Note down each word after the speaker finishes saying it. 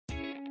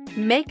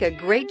Make a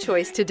great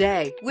choice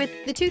today with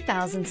the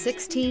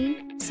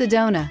 2016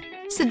 Sedona.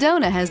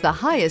 Sedona has the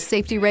highest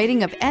safety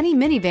rating of any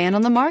minivan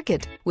on the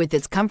market. With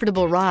its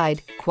comfortable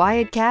ride,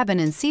 quiet cabin,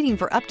 and seating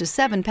for up to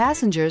 7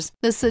 passengers,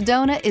 the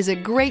Sedona is a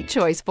great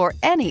choice for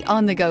any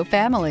on-the-go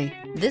family.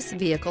 This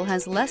vehicle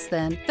has less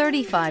than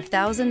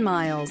 35,000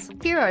 miles.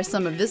 Here are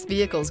some of this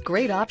vehicle's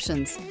great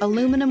options: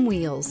 aluminum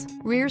wheels,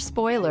 rear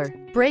spoiler,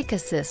 brake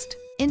assist,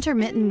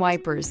 intermittent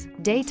wipers,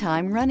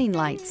 daytime running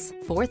lights,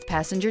 4th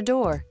passenger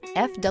door,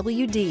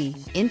 FWD,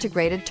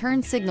 integrated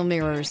turn signal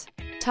mirrors,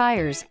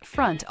 tires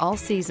front all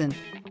season,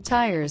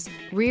 tires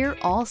rear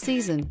all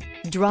season.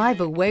 Drive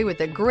away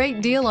with a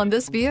great deal on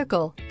this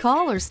vehicle.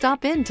 Call or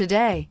stop in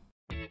today.